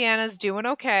 Indiana's doing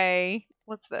okay.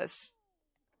 What's this?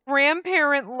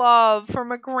 Grandparent love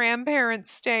from a grandparent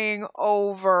staying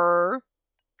over.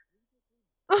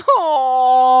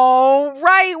 Oh,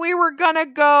 right. We were going to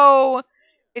go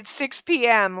It's 6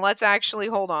 p.m. Let's actually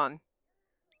hold on.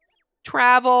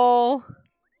 Travel.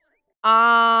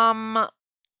 I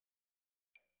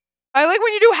like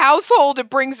when you do household, it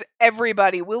brings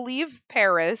everybody. We'll leave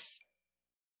Paris.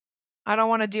 I don't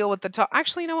want to deal with the top.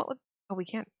 Actually, you know what? Oh, we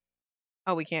can't.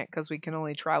 Oh, we can't because we can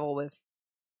only travel with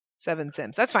 7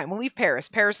 Sims. That's fine. We'll leave Paris.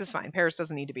 Paris is fine. Paris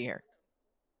doesn't need to be here.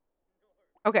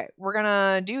 Okay, we're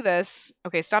gonna do this.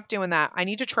 Okay, stop doing that. I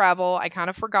need to travel. I kind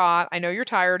of forgot. I know you're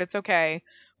tired. It's okay.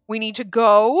 We need to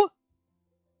go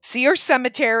see our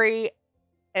cemetery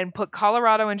and put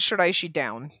Colorado and Shiraishi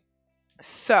down.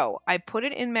 So I put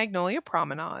it in Magnolia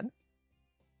Promenade.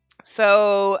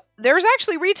 So there's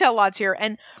actually retail lots here,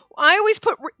 and I always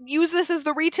use this as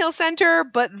the retail center,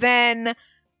 but then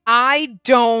I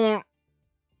don't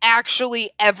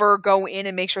actually ever go in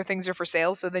and make sure things are for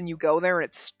sale. So then you go there and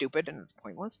it's stupid and it's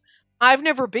pointless. I've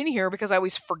never been here because I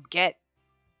always forget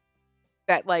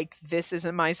that like this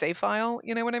isn't my save file.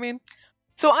 You know what I mean?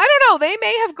 So I don't know. They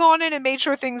may have gone in and made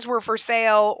sure things were for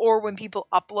sale, or when people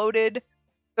uploaded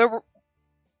the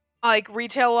like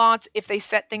retail lots, if they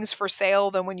set things for sale,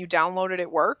 then when you download it,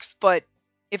 it works. But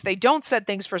if they don't set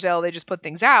things for sale, they just put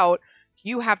things out.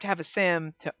 You have to have a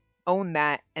sim to own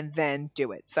that and then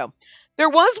do it. So there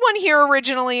was one here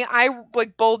originally. I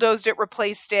like bulldozed it,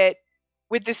 replaced it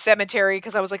with this cemetery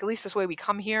because I was like, at least this way we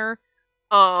come here.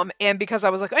 And because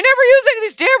I was like, I never use any of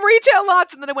these damn retail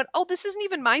lots, and then I went, oh, this isn't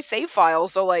even my save file.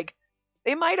 So like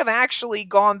they might have actually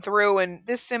gone through and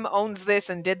this sim owns this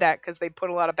and did that because they put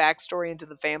a lot of backstory into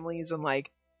the families and like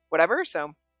whatever.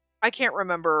 So I can't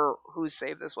remember whose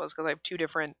save this was because I have 2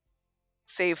 different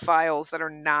save files that are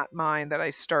not mine that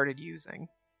I started using.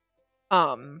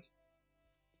 What's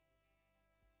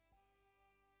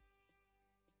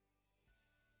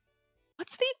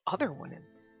the other one in?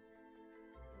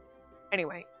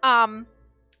 Anyway,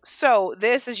 so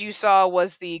this, as you saw,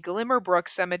 was the Glimmerbrook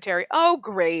Cemetery. Oh,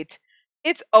 great.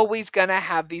 It's always gonna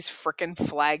have these frickin'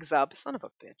 flags up. Son of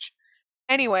a bitch.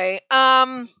 Anyway,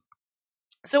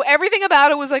 so everything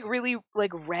about it was like really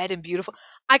like red and beautiful.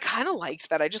 I kind of liked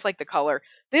that. I just like the color.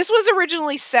 This was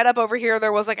originally set up over here.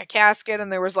 There was like a casket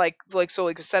and there was like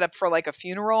set up for like a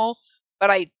funeral,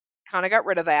 but I kind of got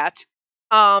rid of that.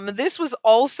 This was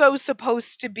also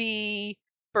supposed to be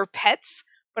for pets,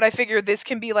 but I figured this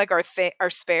can be like our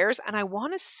spares. And I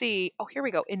want to see. Oh, here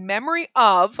we go. In memory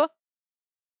of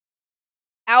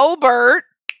Albert.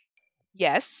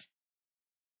 Yes.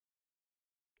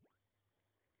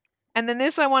 And then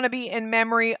this I want to be in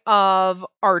memory of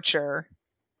Archer.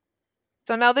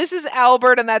 So now this is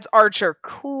Albert and that's Archer.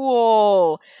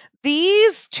 Cool.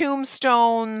 These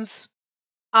tombstones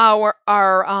are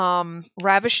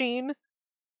ravishing.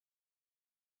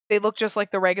 They look just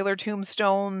like the regular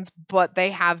tombstones, but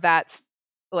they have that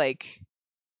like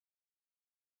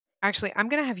actually I'm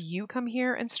going to have you come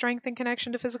here and strengthen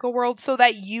connection to physical world so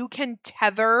that you can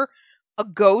tether a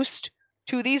ghost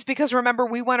to these, because remember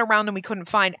we went around and we couldn't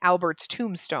find Albert's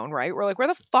tombstone, right? We're like, where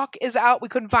the fuck is out? We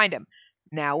couldn't find him.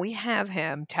 Now we have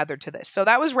him tethered to this. So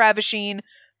that was ravishing,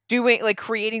 doing like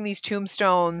creating these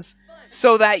tombstones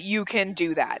so that you can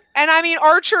do that. And I mean,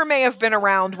 Archer may have been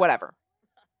around, whatever.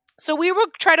 So we will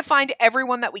try to find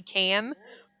everyone that we can.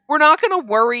 We're not going to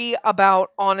worry about,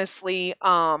 honestly,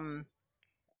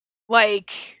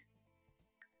 like,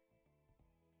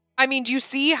 I mean, do you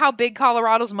see how big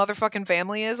Colorado's motherfucking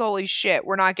family is? Holy shit,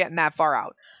 we're not getting that far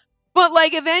out. But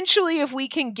like eventually if we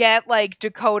can get like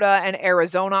Dakota and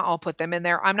Arizona, I'll put them in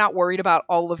there. I'm not worried about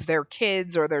all of their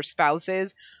kids or their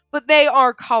spouses, but they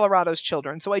are Colorado's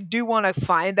children. So I do want to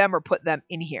find them or put them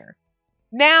in here.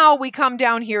 Now we come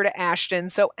down here to Ashton.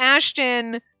 So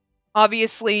Ashton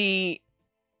obviously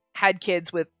had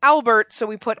kids with Albert, so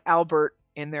we put Albert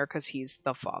in there because he's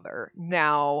the father.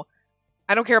 Now,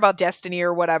 I don't care about Destiny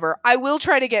or whatever. I will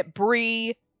try to get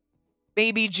Bree,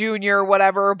 maybe Junior,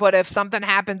 whatever, but if something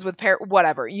happens with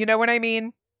whatever, you know what I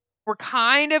mean? We're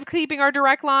kind of keeping our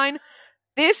direct line.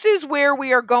 This is where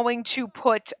we are going to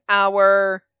put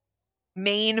our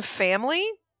main family.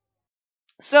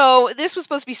 So this was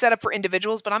supposed to be set up for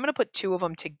individuals, but I'm going to put 2 of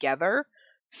them together.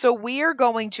 So we are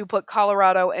going to put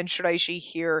Colorado and Shiraishi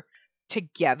here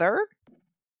together.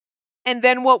 And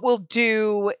then what we'll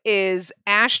do is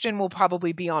Ashton will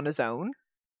probably be on his own,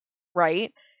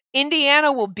 right?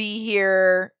 Indiana will be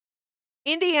here.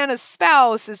 Indiana's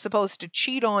spouse is supposed to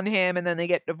cheat on him and then they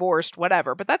get divorced,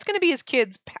 whatever. But that's going to be his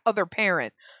kid's other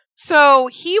parent. So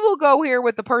he will go here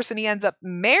with the person he ends up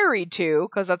married to,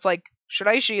 because that's like,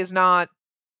 Shiraishi is not,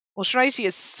 well, Shiraishi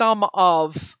is some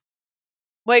of,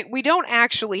 like, we don't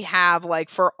actually have, like,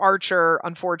 for Archer,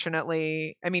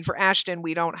 unfortunately, I mean, for Ashton,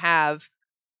 we don't have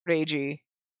Reiji.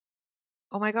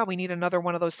 Oh my god, we need another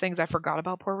one of those things. I forgot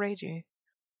about poor Reiji.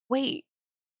 Wait.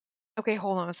 Okay,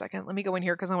 hold on a second. Let me go in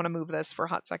here because I want to move this for a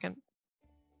hot second.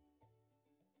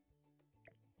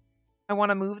 I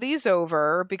want to move these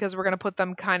over because we're going to put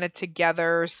them kind of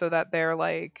together so that they're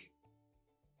like,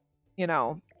 you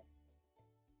know,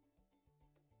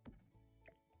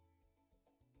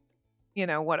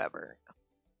 whatever.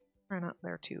 Or not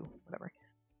there too, whatever.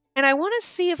 And I want to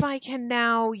see if I can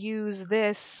now use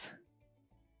this.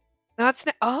 Now it's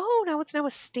now it's now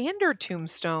a standard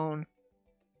tombstone.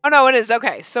 Oh no, it is.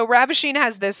 Okay. So Ravishine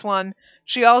has this one.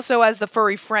 She also has the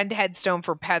furry friend headstone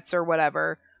for pets or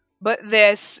whatever. But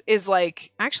this is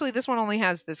like, actually this one only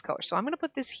has this color. So I'm going to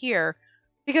put this here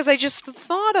because I just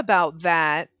thought about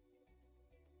that.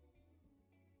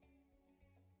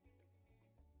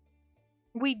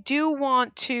 We do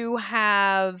want to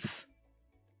have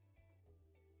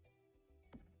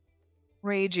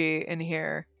Reiji in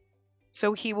here.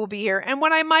 So he will be here. And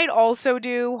what I might also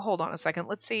do, hold on a second.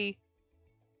 Let's see.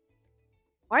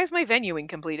 Why is my venue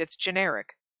incomplete? It's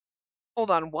generic.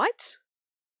 Hold on, what?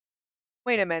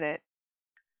 Wait a minute.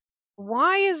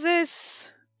 Why is this?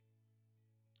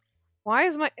 Why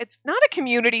is my... It's not a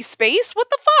community space. What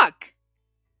the fuck?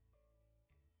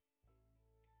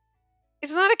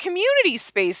 It's not a community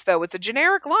space, though. It's a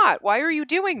generic lot. Why are you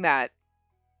doing that?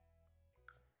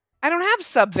 I don't have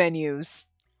sub-venues.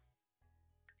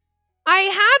 I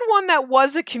had one that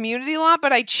was a community lot,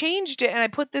 but I changed it, and I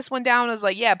put this one down as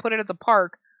like, yeah, put it as a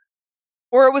park.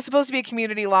 Or it was supposed to be a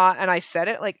community lot, and I said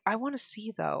it. Like, I want to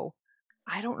see, though.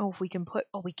 I don't know if we can put...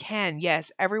 Oh, we can.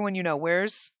 Yes. Everyone you know.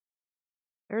 Where's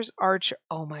Archer?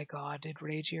 Oh, my God. Did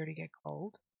Reiji already get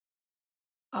called?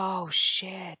 Oh,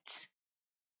 shit.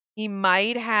 He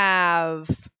might have...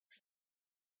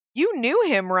 You knew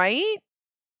him, right?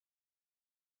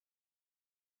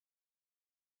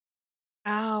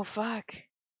 Oh, fuck.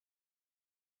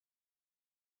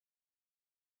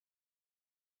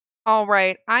 All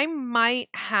right. I might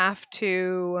have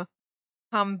to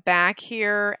come back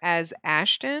here as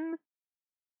Ashton.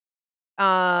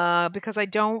 Because I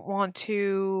don't want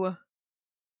to...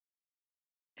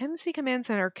 MC Command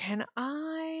Center, can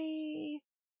I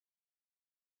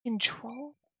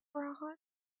control Rod?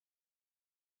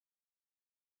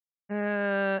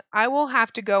 I will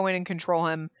have to go in and control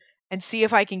him and see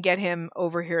if I can get him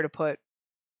over here to put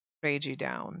Reiji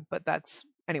down. But that's...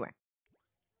 Anyway.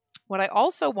 What I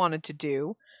also wanted to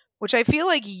do, which I feel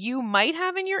like you might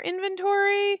have in your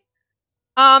inventory,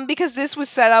 because this was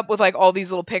set up with like all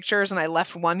these little pictures and I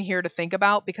left one here to think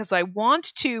about because I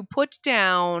want to put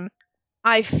down...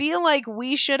 I feel like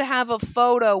we should have a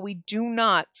photo. We do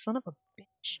not. Son of a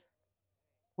bitch.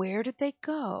 Where did they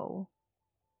go?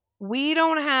 We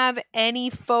don't have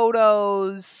any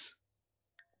photos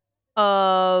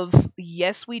of...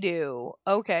 Yes, we do.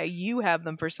 Okay, you have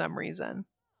them for some reason.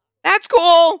 That's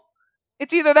cool.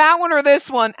 It's either that one or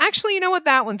this one. Actually, you know what?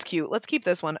 That one's cute. Let's keep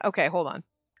this one. Okay, hold on.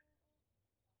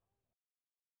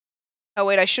 Oh,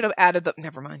 wait, I should have added the...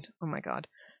 Never mind. Oh, my God.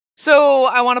 So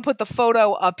I want to put the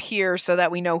photo up here so that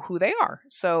we know who they are.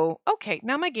 So, okay,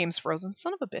 now my game's frozen.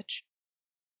 Son of a bitch.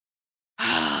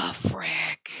 Ah,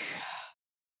 frick.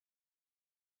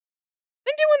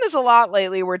 Been doing this a lot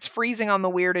lately where it's freezing on the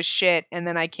weirdest shit and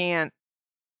then I can't.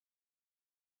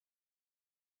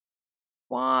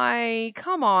 Why?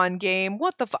 Come on, game.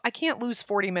 What the I can't lose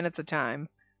 40 minutes of time.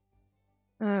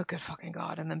 Oh, good fucking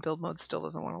God. And then build mode still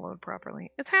doesn't want to load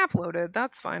properly. It's half loaded.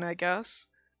 That's fine, I guess.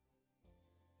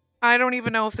 I don't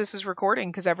even know if this is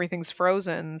recording because everything's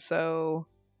frozen, so...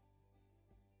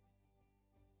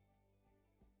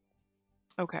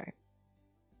 Okay.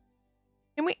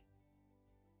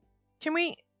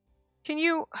 Can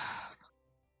you...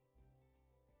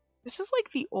 This is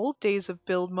like the old days of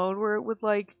build mode where it would,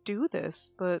 like, do this,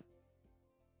 but...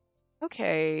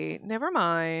 Okay, never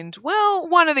mind. Well,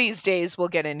 one of these days we'll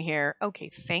get in here. Okay,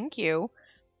 thank you.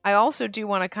 I also do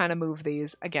want to kind of move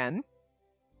these again.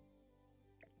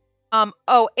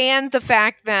 Oh, and the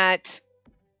fact that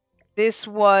this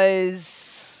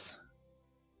was...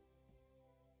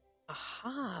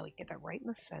 Aha, we get that right in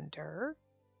the center.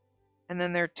 And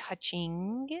then they're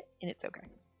touching, and it's okay.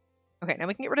 Okay, now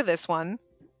we can get rid of this one.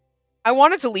 I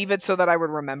wanted to leave it so that I would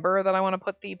remember that I want to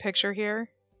put the picture here.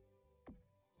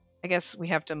 I guess we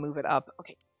have to move it up.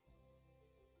 Okay.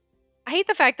 I hate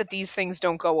the fact that these things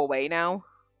don't go away now.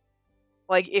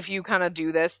 Like, if you kind of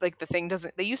do this, like, the thing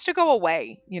doesn't... They used to go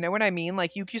away. You know what I mean?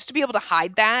 Like, you used to be able to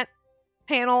hide that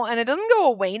panel, and it doesn't go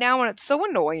away now, and it's so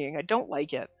annoying. I don't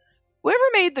like it. Whoever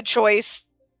made the choice...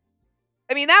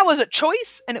 I mean, that was a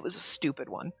choice, and it was a stupid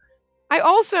one. I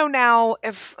also now...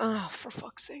 Oh, for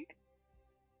fuck's sake.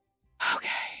 Okay.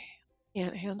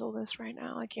 Can't handle this right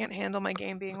now. I can't handle my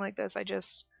game being like this. I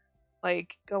just,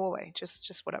 like, go away.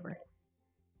 Just whatever.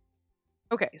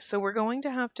 Okay, so we're going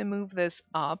to have to move this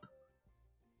up.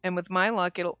 And with my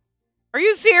luck, it'll... Are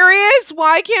you serious?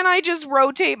 Why can't I just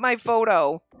rotate my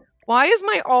photo? Why is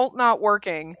my alt not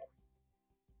working?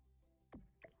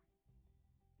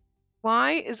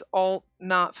 Why is alt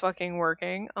not fucking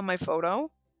working on my photo?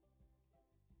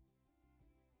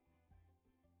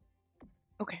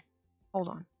 Okay, hold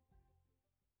on.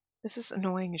 This is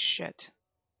annoying as shit.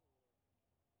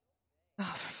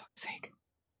 Oh, for fuck's sake.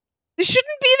 This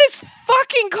shouldn't be this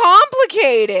fucking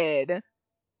complicated!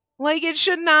 Like, it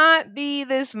should not be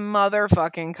this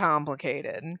motherfucking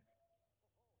complicated.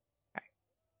 Okay.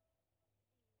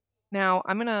 Now,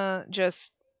 I'm gonna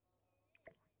just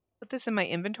put this in my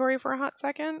inventory for a hot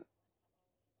second.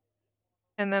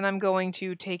 And then I'm going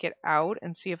to take it out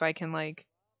and see if I can, like,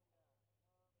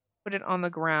 put it on the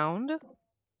ground.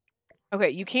 Okay,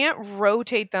 you can't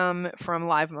rotate them from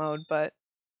live mode, but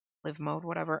live mode,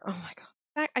 whatever. Oh my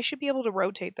god. I should be able to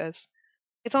rotate this.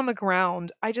 It's on the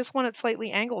ground. I just want it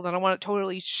slightly angled. I don't want it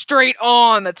totally straight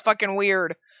on. That's fucking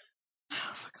weird.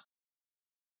 Oh,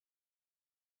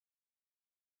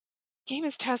 game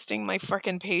is testing my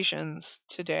frickin' patience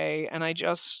today, and I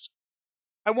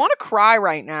want to cry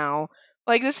right now.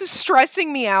 Like, this is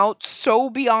stressing me out so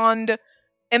beyond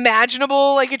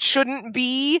imaginable. Like, it shouldn't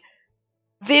be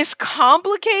this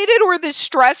complicated or this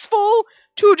stressful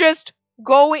to just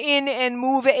go in and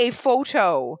move a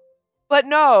photo. But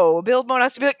no, build mode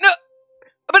has to be like, no,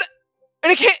 but,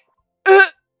 and I can't,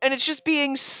 and it's just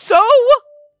being so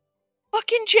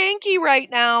fucking janky right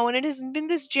now, and it hasn't been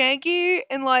this janky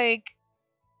in, like,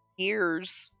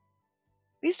 years.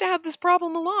 We used to have this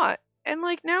problem a lot. And,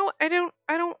 like, now I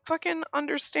don't fucking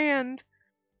understand.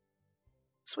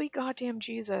 Sweet goddamn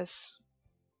Jesus.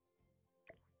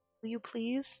 Will you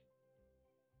please?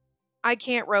 I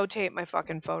can't rotate my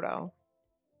fucking photo.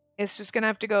 It's just gonna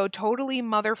have to go totally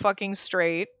motherfucking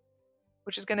straight,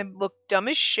 which is gonna look dumb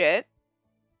as shit.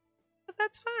 But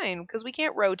that's fine, because we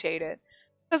can't rotate it.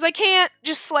 Because I can't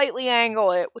just slightly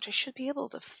angle it, which I should be able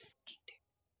to fucking do.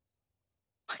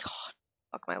 Oh my god.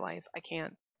 Fuck my life. I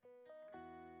can't.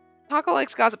 Taco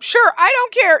likes gossip. Sure, I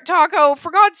don't care, Taco.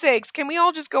 For God's sakes, can we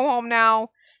all just go home now?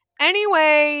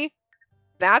 Anyway,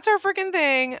 that's our freaking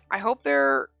thing. I hope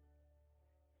they're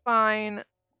fine.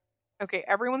 Okay,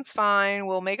 everyone's fine.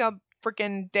 We'll make a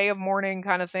freaking day of mourning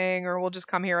kind of thing, or we'll just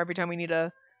come here every time we need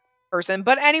a person.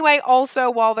 But anyway, also,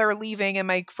 while they're leaving and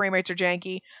my frame rates are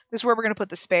janky, this is where we're going to put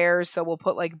the spares. So we'll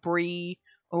put, like, Bree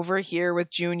over here with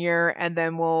Junior, and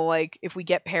then we'll, like, if we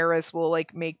get Paris, we'll,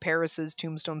 like, make Paris's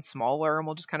tombstone smaller, and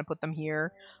we'll just kind of put them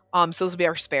here. So this will be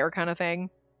our spare kind of thing.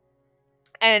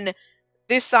 And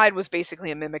this side was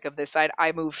basically a mimic of this side.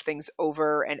 I moved things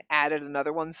over and added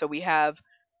another one, so we have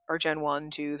our Gen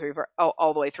 1, 2, 3, 4,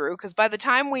 all the way through. Because by the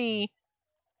time we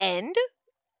end,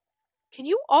 can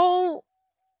you all...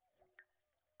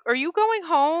 Are you going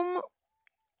home?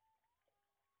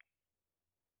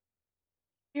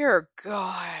 Dear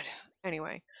God.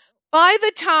 Anyway, by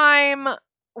the time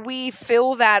we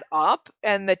fill that up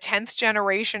and the 10th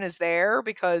generation is there,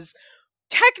 because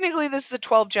technically this is a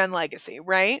 12 gen legacy,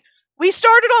 right? We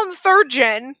started on the 3rd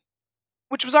gen,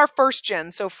 which was our 1st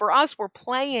gen. So for us, we're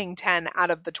playing 10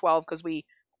 out of the 12 because we,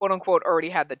 quote unquote, already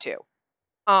had the 2.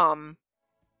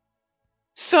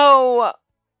 So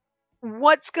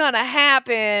what's gonna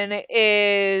happen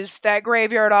is that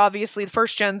graveyard, obviously, the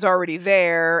 1st gen's already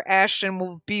there. Ashton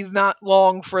will be not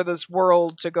long for this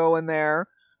world to go in there.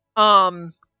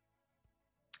 And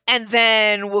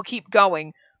then we'll keep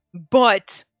going.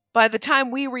 But by the time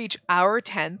we reach our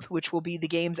 10th, which will be the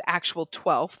game's actual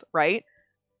 12th, right?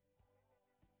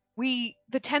 The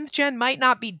 10th gen might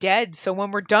not be dead. So when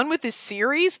we're done with this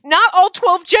series, not all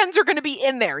 12 gens are going to be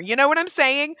in there. You know what I'm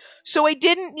saying? So I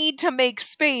didn't need to make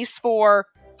space for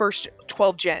first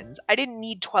 12 gens. I didn't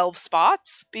need 12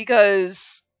 spots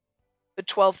because the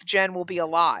 12th gen will be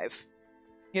alive.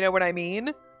 You know what I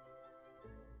mean?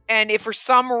 And if for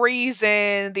some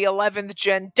reason the 11th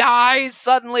gen dies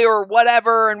suddenly or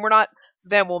whatever, and we're not,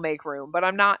 then we'll make room. But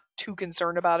I'm not too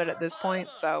concerned about it at this point,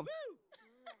 so...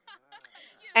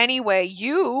 Anyway,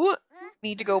 you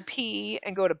need to go pee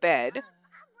and go to bed.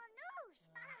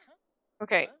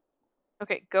 Okay.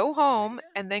 Okay, go home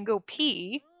and then go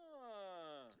pee.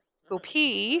 Go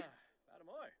pee.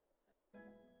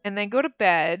 And then go to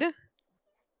bed.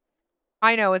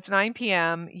 I know, it's 9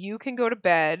 p.m. You can go to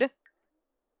bed.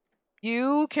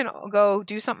 You can go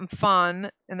do something fun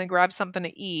and then grab something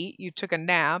to eat. You took a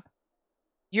nap.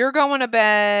 You're going to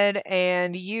bed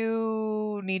and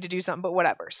you need to do something, but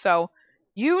whatever. So...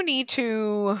 You need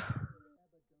to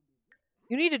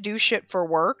You need to do shit for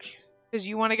work because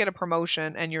you want to get a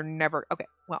promotion and you're never. Okay,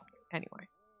 well, anyway.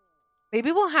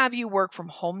 Maybe we'll have you work from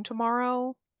home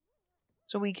tomorrow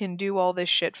so we can do all this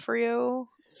shit for you.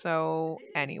 So,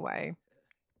 anyway.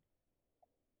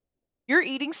 You're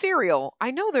eating cereal.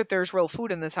 I know that there's real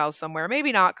food in this house somewhere.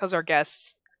 Maybe not because our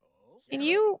guests. Can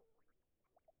you?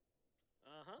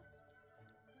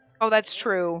 Oh, that's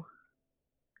true.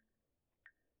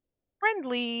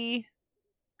 Friendly.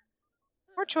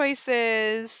 More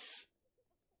choices.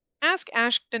 Ask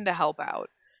Ashton to help out.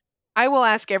 I will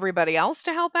ask everybody else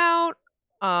to help out.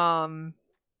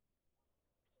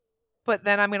 But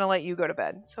then I'm going to let you go to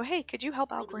bed. So, hey, could you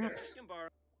help out Gramps?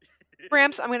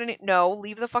 Gramps, I'm going to need. No,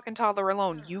 leave the fucking toddler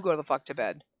alone. You go the fuck to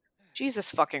bed.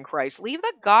 Jesus fucking Christ. Leave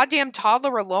the goddamn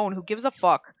toddler alone. Who gives a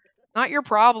fuck? Not your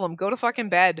problem. Go to fucking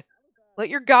bed. Let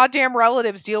your goddamn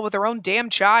relatives deal with their own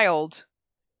damn child.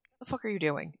 What the fuck are you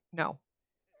doing? No.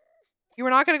 You are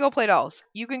not going to go play dolls.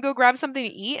 You can go grab something to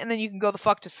eat and then you can go the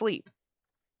fuck to sleep.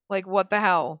 Like, what the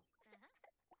hell?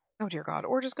 Oh, dear God.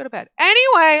 Or just go to bed.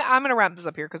 Anyway, I'm going to wrap this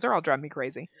up here because they're all driving me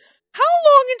crazy. How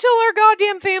long until our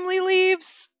goddamn family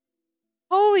leaves?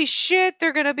 Holy shit,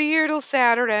 they're going to be here till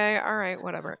Saturday. All right,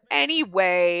 whatever.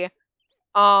 Anyway,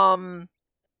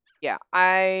 yeah,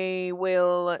 I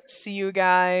will see you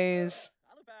guys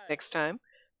next time.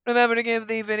 Remember to give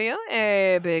the video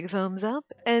a big thumbs up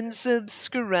and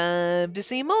subscribe to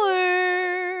see more.